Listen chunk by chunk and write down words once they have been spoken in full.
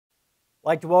I'd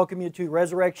like to welcome you to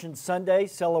Resurrection Sunday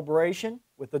celebration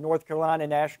with the North Carolina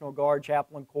National Guard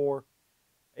Chaplain Corps.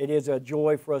 It is a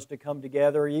joy for us to come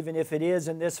together, even if it is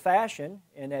in this fashion,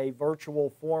 in a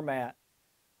virtual format.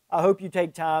 I hope you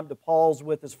take time to pause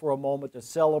with us for a moment to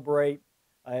celebrate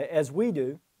as we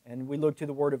do, and we look to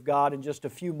the Word of God in just a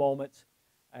few moments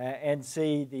and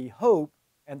see the hope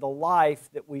and the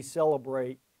life that we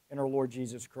celebrate in our Lord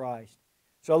Jesus Christ.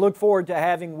 So I look forward to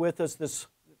having with us this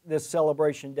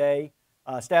celebration day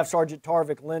Staff Sergeant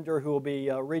Tarvik Linder, who will be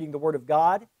reading the Word of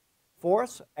God for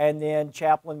us, and then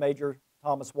Chaplain Major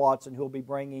Thomas Watson, who will be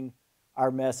bringing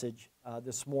our message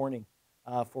this morning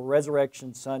for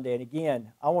Resurrection Sunday. And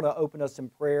again, I want to open us in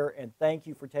prayer and thank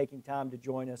you for taking time to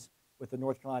join us with the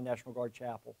North Carolina National Guard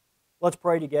Chapel. Let's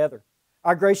pray together.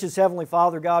 Our gracious Heavenly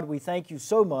Father, God, we thank you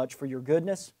so much for your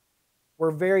goodness.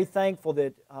 We're very thankful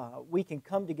that we can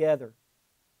come together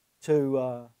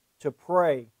to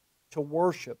pray, to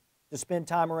worship, to spend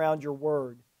time around your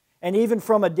Word. And even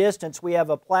from a distance, we have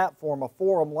a platform, a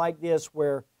forum like this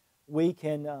where we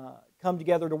can come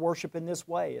together to worship in this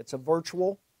way. It's a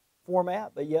virtual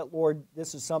format, but yet, Lord,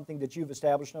 this is something that you've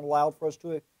established and allowed for us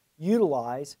to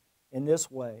utilize in this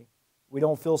way. We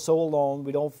don't feel so alone.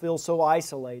 We don't feel so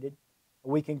isolated.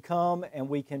 We can come and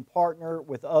we can partner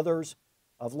with others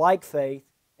of like faith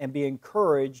and be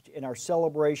encouraged in our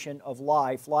celebration of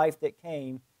life that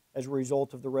came as a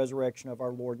result of the resurrection of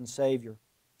our Lord and Savior.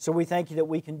 So we thank you that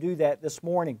we can do that this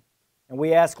morning. And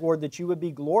we ask, Lord, that you would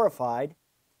be glorified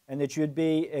and that you would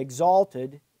be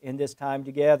exalted in this time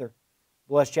together.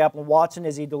 Bless Chaplain Watson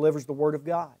as he delivers the Word of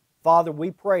God. Father, we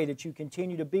pray that you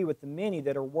continue to be with the many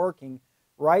that are working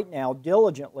right now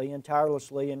diligently and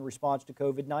tirelessly in response to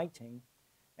COVID-19.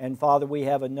 And Father, we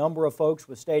have a number of folks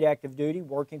with state active duty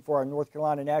working for our North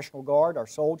Carolina National Guard, our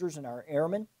soldiers and our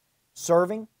airmen,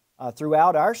 serving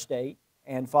throughout our state.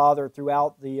 And Father,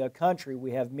 throughout the country,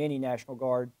 we have many National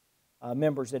Guard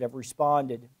members that have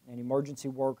responded, and emergency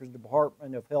workers,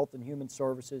 Department of Health and Human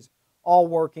Services, all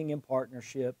working in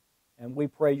partnership. And we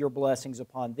pray your blessings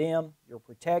upon them, your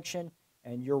protection,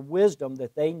 and your wisdom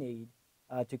that they need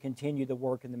to continue the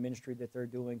work and the ministry that they're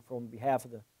doing on behalf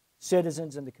of the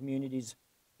citizens and the communities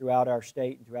throughout our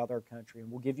state and throughout our country. And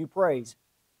we'll give you praise.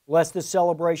 Bless this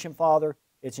celebration, Father.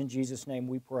 It's in Jesus' name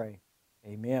we pray.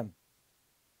 Amen.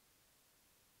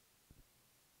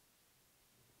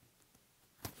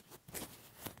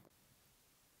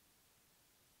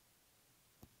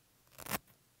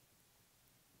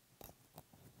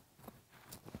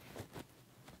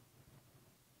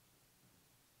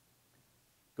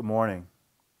 Good morning.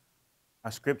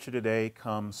 Our scripture today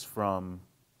comes from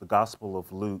the Gospel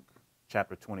of Luke,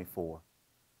 chapter 24,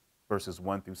 verses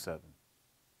 1 through 7.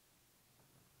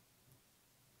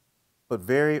 But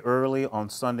very early on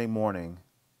Sunday morning,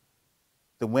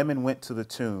 the women went to the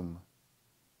tomb,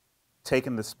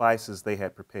 taking the spices they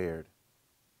had prepared.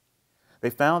 They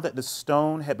found that the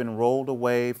stone had been rolled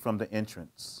away from the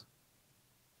entrance.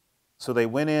 So they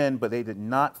went in, but they did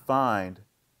not find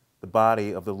the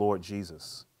body of the Lord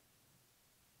Jesus.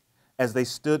 As they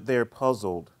stood there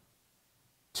puzzled,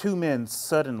 two men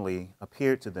suddenly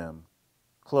appeared to them,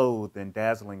 clothed in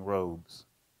dazzling robes.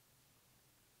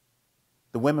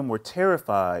 The women were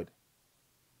terrified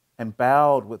and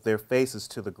bowed with their faces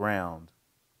to the ground.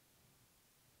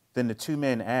 Then the two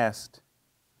men asked,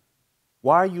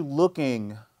 "Why are you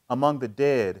looking among the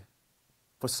dead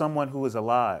for someone who is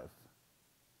alive?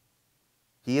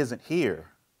 He isn't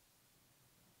here.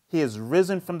 He has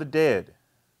risen from the dead.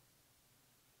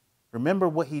 Remember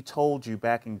what he told you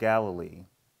back in Galilee,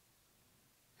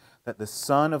 that the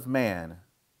Son of Man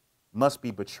must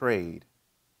be betrayed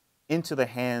into the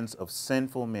hands of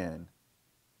sinful men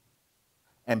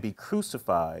and be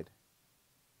crucified,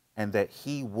 and that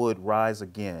he would rise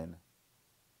again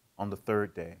on the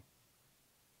third day."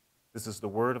 This is the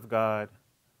word of God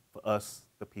for us,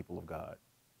 the people of God.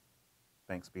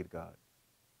 Thanks be to God.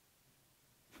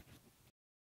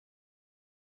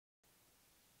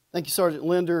 Thank you, Sergeant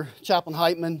Linder, Chaplain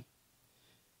Heitman.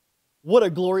 What a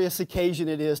glorious occasion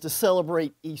it is to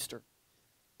celebrate Easter.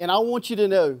 And I want you to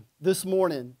know this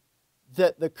morning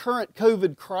that the current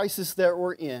COVID crisis that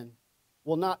we're in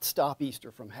will not stop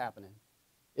Easter from happening.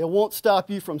 It won't stop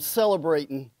you from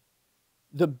celebrating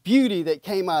the beauty that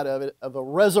came out of it, of a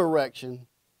resurrection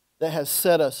that has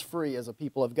set us free as a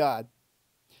people of God.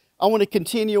 I want to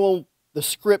continue on the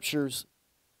scriptures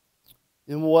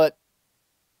in what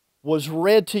was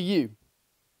read to you.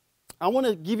 I want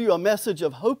to give you a message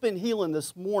of hope and healing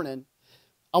this morning.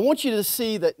 I want you to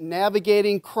see that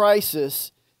navigating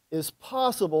crisis is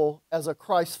possible as a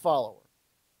Christ follower.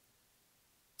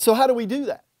 So how do we do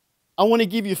that? I want to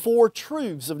give you 4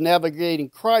 truths of navigating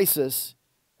crisis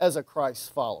as a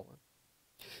Christ follower.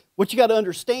 What you got to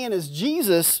understand is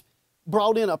Jesus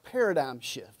brought in a paradigm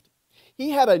shift.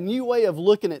 He had a new way of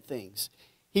looking at things.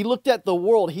 He looked at the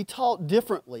world. He taught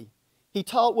differently. He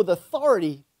taught with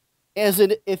authority as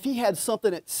if he had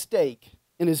something at stake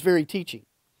in his very teaching.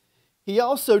 He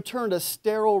also turned a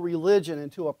sterile religion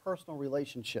into a personal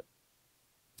relationship.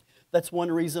 That's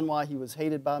one reason why he was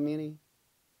hated by many,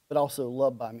 but also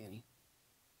loved by many.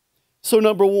 So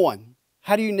number 1,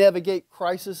 how do you navigate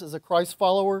crisis as a Christ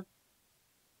follower?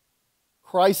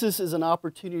 Crisis is an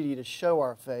opportunity to show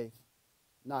our faith,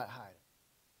 not hide it.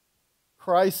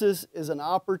 Crisis is an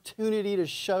opportunity to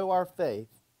show our faith,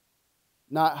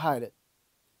 not hide it.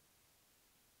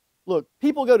 Look,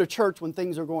 people go to church when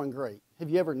things are going great. Have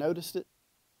you ever noticed it?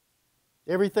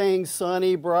 Everything's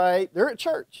sunny, bright. They're at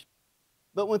church.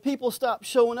 But when people stop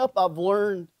showing up, I've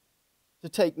learned to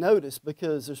take notice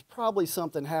because there's probably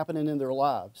something happening in their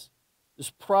lives. There's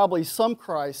probably some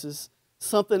crisis,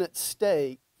 something at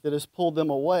stake that has pulled them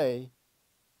away.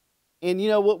 And you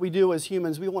know what we do as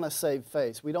humans? We want to save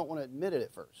face. We don't want to admit it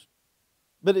at first.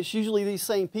 But it's usually these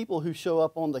same people who show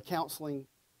up on the counseling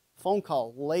phone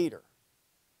call later.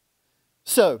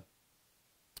 So,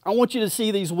 I want you to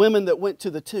see these women that went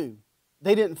to the tomb.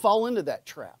 They didn't fall into that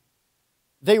trap.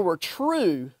 They were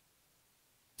true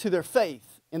to their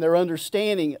faith and their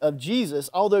understanding of Jesus,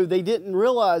 although they didn't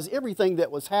realize everything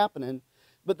that was happening,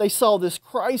 but they saw this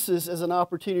crisis as an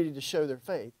opportunity to show their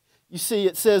faith. You see,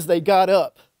 it says they got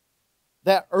up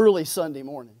that early Sunday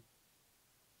morning.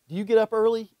 Do you get up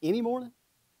early any morning?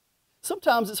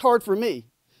 Sometimes it's hard for me.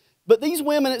 But these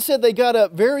women, it said they got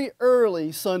up very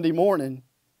early Sunday morning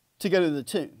to go to the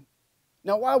tomb.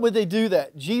 Now, why would they do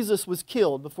that? Jesus was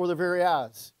killed before their very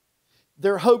eyes.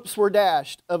 Their hopes were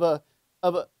dashed of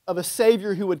a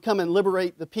Savior who would come and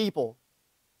liberate the people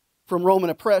from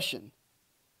Roman oppression.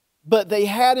 But they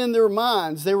had in their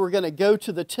minds they were going to go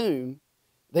to the tomb.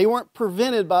 They weren't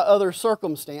prevented by other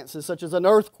circumstances, such as an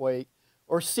earthquake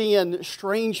or seeing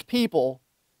strange people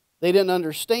they didn't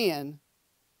understand,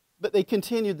 but they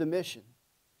continued the mission.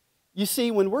 You see,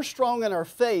 when we're strong in our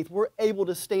faith, we're able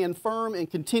to stand firm and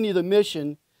continue the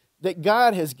mission that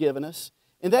God has given us,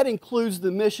 and that includes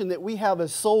the mission that we have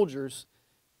as soldiers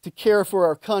to care for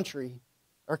our country,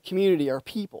 our community, our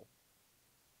people.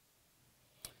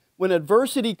 When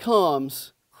adversity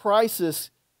comes,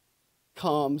 crisis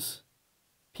comes,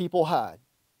 people hide.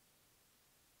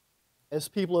 As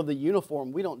people of the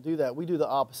uniform, we don't do that. We do the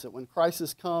opposite. When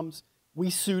crisis comes, we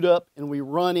suit up and we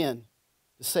run in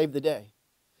to save the day.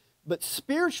 But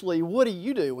spiritually, what do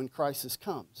you do when crisis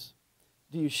comes?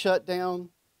 Do you shut down?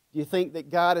 Do you think that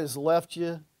God has left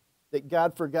you? That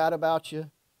God forgot about you?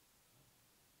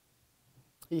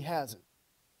 He hasn't.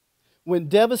 When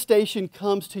devastation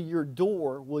comes to your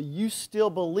door, will you still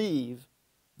believe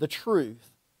the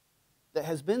truth that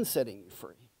has been setting you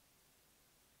free?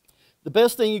 The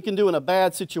best thing you can do in a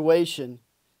bad situation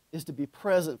is to be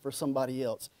present for somebody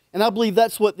else. And I believe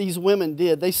that's what these women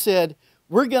did. They said,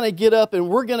 we're going to get up and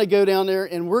we're going to go down there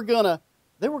and they were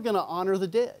going to honor the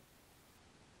dead.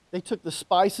 They took the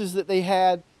spices that they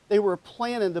had. They were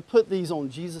planning to put these on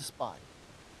Jesus' body.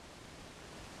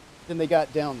 Then they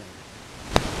got down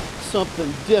there.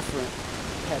 Something different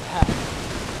had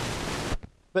happened.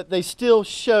 But they still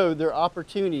showed their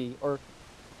opportunity, or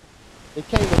they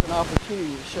came with an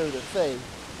opportunity to show their faith.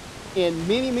 And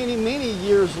many, many, many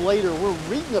years later, we're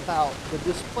reading about the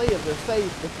display of their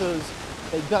faith because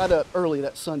they got up early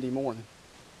that Sunday morning.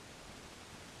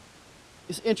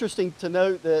 It's interesting to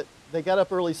note that they got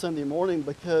up early Sunday morning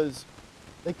because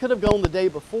they could have gone the day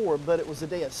before, but it was a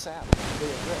day of Sabbath, a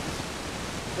day of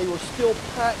rest. They were still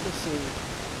practicing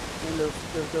in their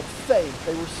faith.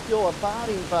 They were still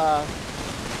abiding by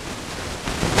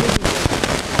what they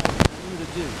knew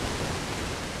to do.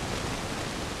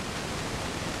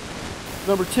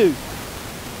 Number 2,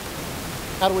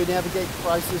 how do we navigate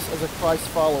crisis as a Christ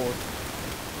follower?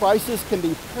 Crisis can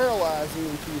be paralyzing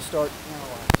until you start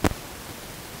analyzing.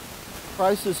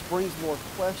 Crisis brings more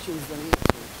questions than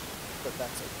answers, but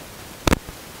that's okay.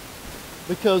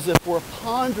 Because if we're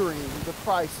pondering the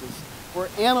crisis, we're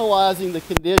analyzing the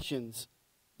conditions,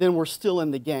 then we're still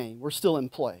in the game. We're still in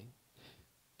play.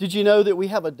 Did you know that we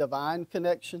have a divine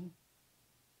connection?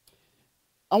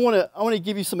 I want to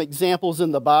give you some examples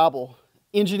in the Bible.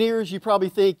 Engineers, you probably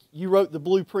think you wrote the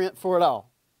blueprint for it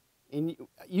all. And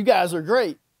you guys are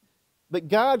great. But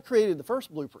God created the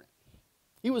first blueprint.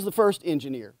 He was the first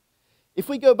engineer. If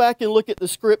we go back and look at the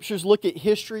scriptures, look at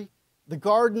history, the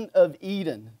Garden of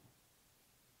Eden,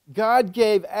 God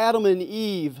gave Adam and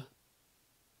Eve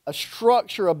a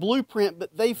structure, a blueprint,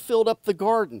 but they filled up the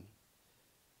garden.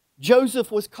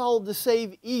 Joseph was called to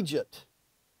save Egypt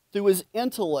through his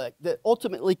intellect that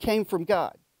ultimately came from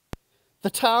God. The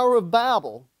Tower of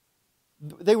Babel,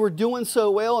 they were doing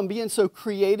so well and being so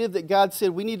creative that God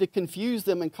said we need to confuse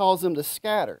them and cause them to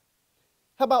scatter.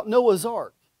 How about Noah's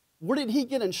Ark? Where did he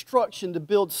get instruction to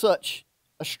build such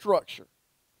a structure?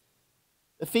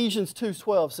 Ephesians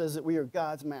 2:12 says that we are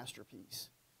God's masterpiece.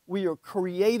 We are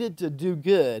created to do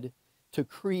good, to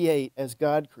create as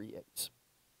God creates.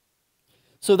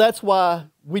 So that's why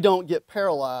we don't get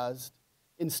paralyzed.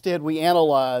 Instead, we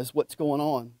analyze what's going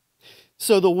on.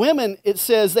 So the women, it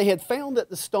says, they had found that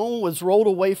the stone was rolled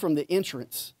away from the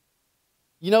entrance.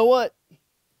 You know what?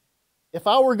 If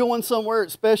I were going somewhere,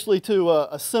 especially to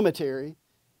a cemetery,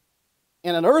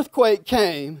 and an earthquake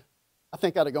came, I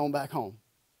think I'd have gone back home.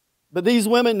 But these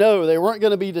women, no, they weren't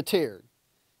going to be deterred.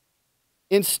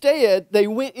 Instead, they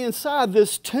went inside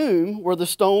this tomb where the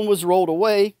stone was rolled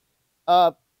away.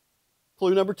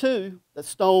 Clue number 2, that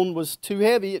stone was too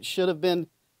heavy. It should have been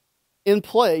in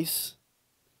place.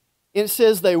 And it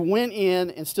says they went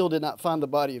in and still did not find the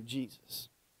body of Jesus.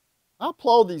 I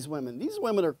applaud these women. These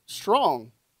women are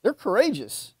strong. They're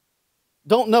courageous.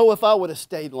 Don't know if I would have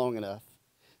stayed long enough.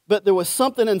 But there was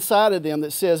something inside of them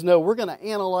that says, no, we're going to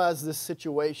analyze this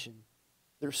situation.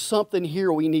 There's something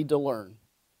here we need to learn.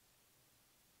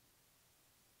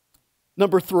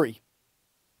 Number 3.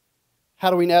 How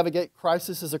do we navigate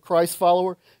crisis as a Christ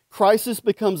follower? Crisis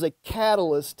becomes a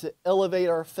catalyst to elevate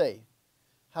our faith.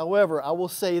 However, I will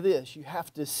say this, you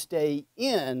have to stay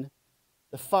in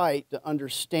the fight to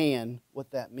understand what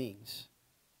that means.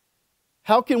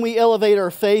 How can we elevate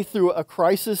our faith through a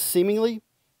crisis, seemingly?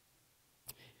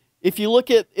 If you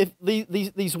look at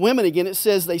these women again, it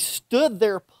says they stood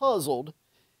there puzzled,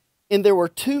 and there were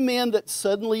 2 men that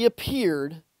suddenly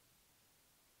appeared.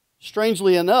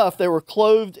 Strangely enough, they were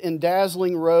clothed in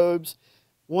dazzling robes.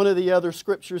 One of the other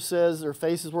scriptures says their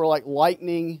faces were like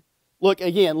lightning. Look,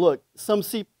 some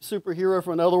superhero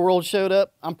from another world showed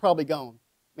up, I'm probably gone.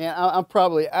 Man, I'm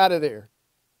probably out of there.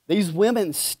 These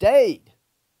women stayed.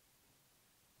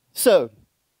 So,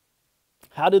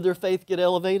 how did their faith get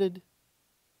elevated?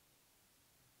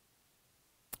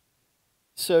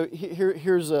 So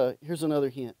here's another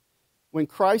hint. When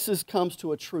crisis comes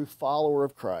to a true follower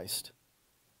of Christ,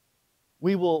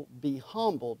 we will be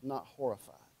humbled, not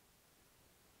horrified.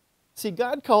 See,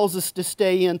 God calls us to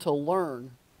stay in to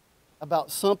learn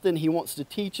about something He wants to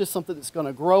teach us, something that's going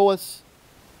to grow us.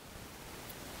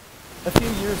 A few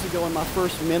years ago in my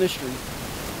first ministry,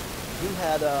 we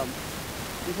had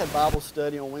Bible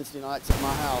study on Wednesday nights at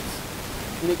my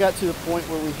house. And it got to the point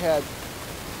where we had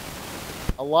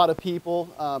a lot of people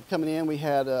coming in. We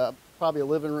had probably a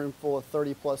living room full of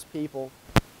 30 plus people.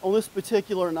 On this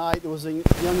particular night, there was a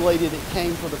young lady that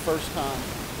came for the first time,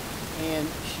 and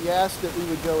she asked that we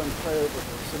would go and pray over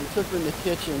her. So we took her in the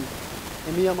kitchen,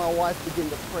 and me and my wife began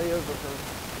to pray over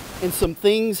her. And some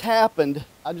things happened.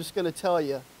 I'm just going to tell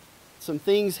you, some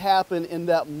things happened in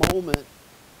that moment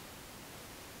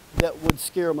that would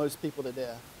scare most people to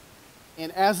death.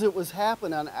 And as it was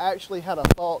happening, I actually had a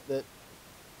thought that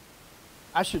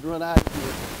I should run out of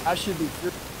here. I should be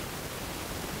fearful.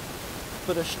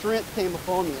 But a strength came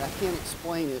upon me. I can't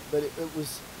explain it, but it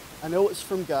was, I know it's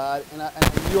from God, and I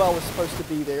knew I was supposed to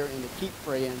be there and to keep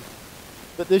praying.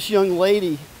 But this young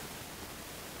lady,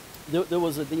 there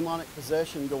was a demonic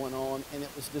possession going on, and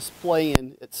it was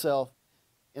displaying itself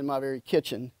in my very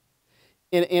kitchen.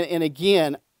 And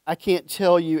again, I can't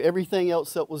tell you everything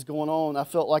else that was going on. I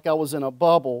felt like I was in a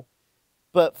bubble.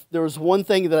 But there was one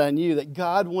thing that I knew, that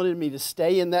God wanted me to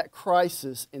stay in that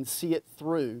crisis and see it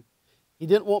through. He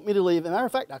didn't want me to leave. As a matter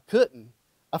of fact, I couldn't.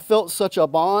 I felt such a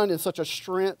bond and such a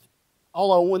strength.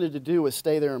 All I wanted to do was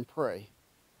stay there and pray.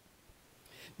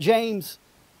 James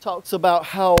talks about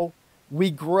how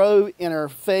we grow in our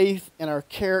faith and our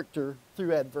character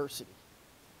through adversity.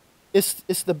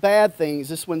 It's the bad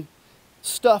things. It's when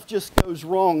stuff just goes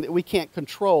wrong that we can't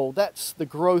control. That's the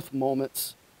growth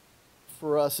moments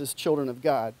for us as children of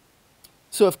God.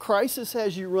 So if crisis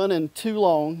has you running too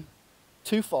long,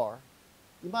 too far,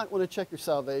 you might want to check your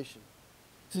salvation.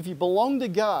 Because if you belong to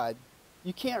God,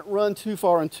 you can't run too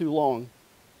far and too long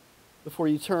before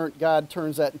God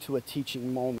turns that into a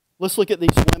teaching moment. Let's look at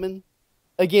these women.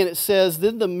 Again, it says,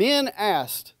 then the men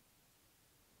asked,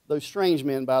 those strange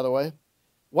men, by the way,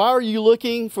 why are you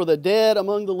looking for the dead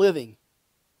among the living?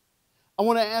 I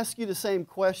want to ask you the same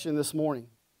question this morning.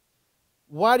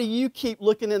 Why do you keep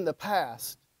looking in the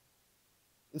past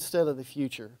instead of the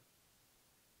future?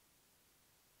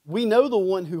 We know the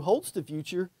one who holds the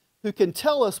future, who can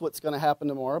tell us what's going to happen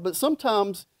tomorrow, but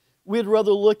sometimes we'd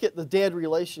rather look at the dead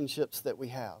relationships that we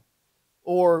have,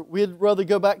 or we'd rather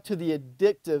go back to the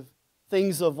addictive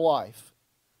things of life.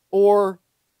 Or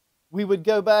we would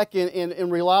go back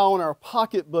and rely on our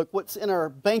pocketbook, what's in our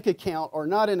bank account or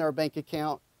not in our bank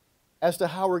account, as to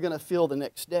how we're going to feel the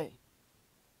next day.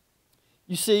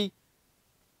 You see,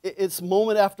 it's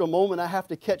moment after moment I have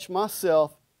to catch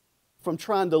myself from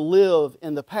trying to live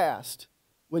in the past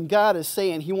when God is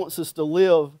saying He wants us to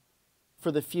live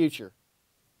for the future.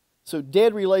 So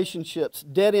dead relationships,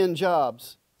 dead-end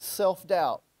jobs,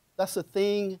 self-doubt, that's a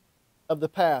thing of the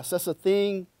past. That's a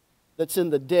thing that's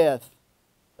in the death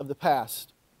of the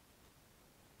past.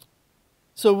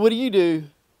 So what do you do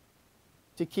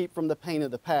to keep from the pain of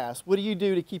the past? What do you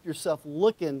do to keep yourself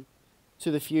looking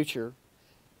to the future?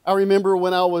 I remember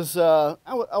when I was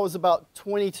about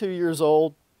 22 years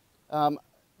old.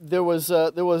 There was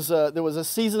a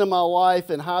season of my life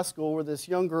in high school where this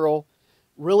young girl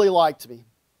really liked me.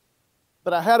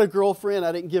 But I had a girlfriend.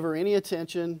 I didn't give her any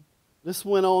attention. This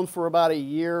went on for about a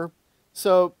year.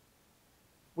 So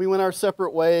we went our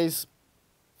separate ways.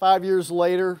 5 years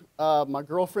later, my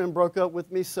girlfriend broke up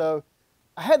with me. So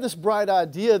I had this bright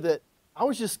idea that I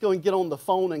was just going to get on the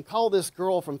phone and call this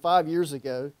girl from 5 years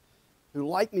ago who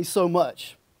liked me so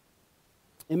much.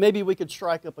 And maybe we could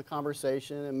strike up a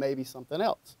conversation and maybe something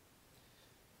else.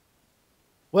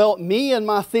 Well, me and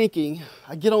my thinking,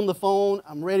 I get on the phone,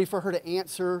 I'm ready for her to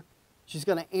answer. She's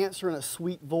going to answer in a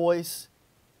sweet voice.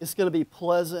 It's going to be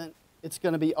pleasant. It's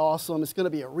going to be awesome. It's going to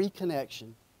be a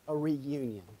reconnection, a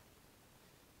reunion.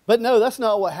 But no, that's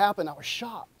not what happened. I was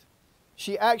shocked.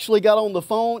 She actually got on the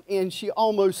phone and she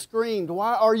almost screamed,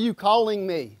 "Why are you calling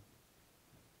me?"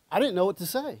 I didn't know what to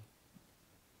say.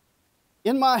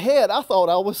 In my head, I thought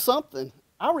I was something.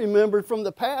 I remembered from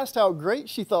the past how great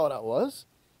she thought I was.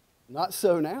 Not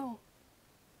so now.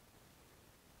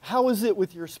 How is it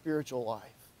with your spiritual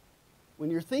life?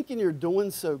 When you're thinking you're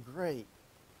doing so great,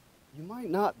 you might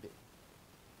not be.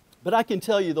 But I can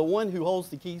tell you, the one who holds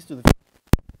the keys to the future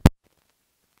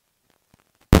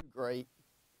is great,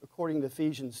 according to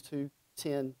Ephesians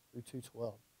 2:10 through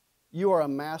 2:12. You are a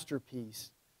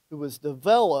masterpiece who was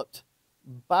developed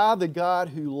by the God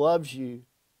who loves you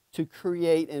to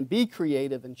create and be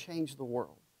creative and change the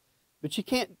world. But you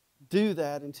can't do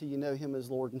that until you know Him as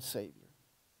Lord and Savior.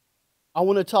 I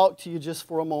want to talk to you just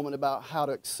for a moment about how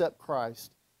to accept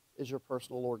Christ as your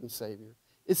personal Lord and Savior.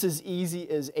 It's as easy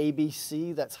as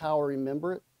ABC. That's how I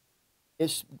remember it.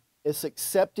 It's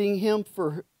accepting Him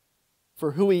for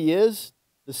who He is,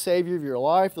 the Savior of your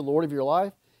life, the Lord of your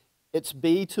life. It's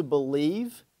B, to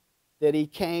believe that He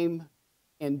came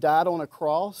and died on a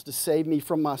cross to save me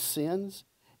from my sins.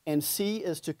 And C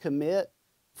is to commit.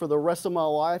 For the rest of my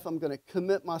life, I'm going to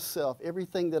commit myself,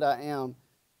 everything that I am,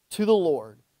 to the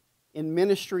Lord in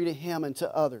ministry to Him and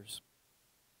to others.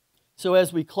 So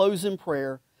as we close in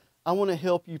prayer, I want to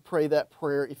help you pray that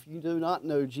prayer if you do not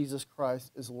know Jesus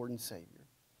Christ as Lord and Savior.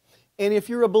 And if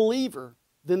you're a believer,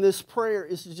 then this prayer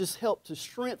is to just help to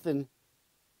strengthen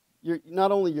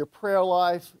not only your prayer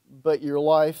life, but your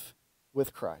life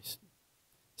with Christ.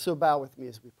 So bow with me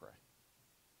as we pray.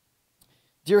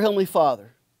 Dear Heavenly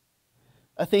Father,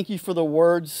 I thank You for the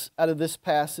words out of this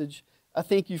passage. I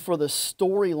thank You for the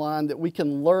storyline that we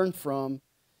can learn from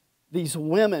these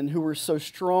women who were so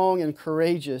strong and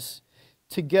courageous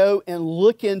to go and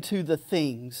look into the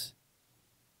things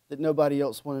that nobody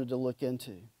else wanted to look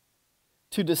into.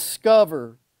 To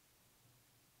discover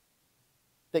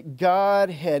that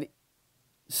God had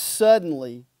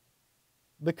suddenly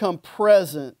become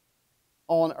present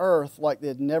on earth like they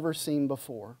had never seen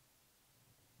before.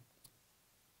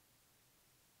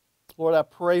 Lord, I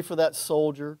pray for that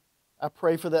soldier. I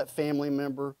pray for that family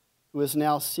member who is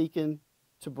now seeking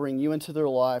to bring You into their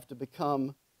life, to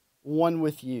become one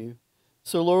with You.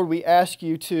 So, Lord, we ask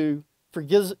You to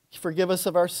forgive us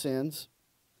of our sins.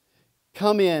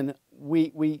 Come in.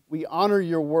 We honor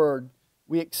Your word.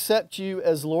 We accept You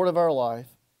as Lord of our life.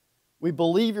 We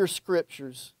believe Your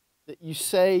scriptures, that You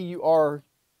say You are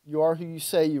who You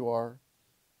say You are,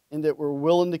 and that we're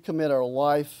willing to commit our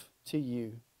life to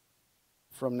You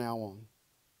from now on.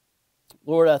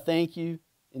 Lord, I thank You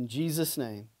in Jesus'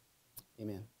 name.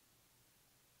 Amen.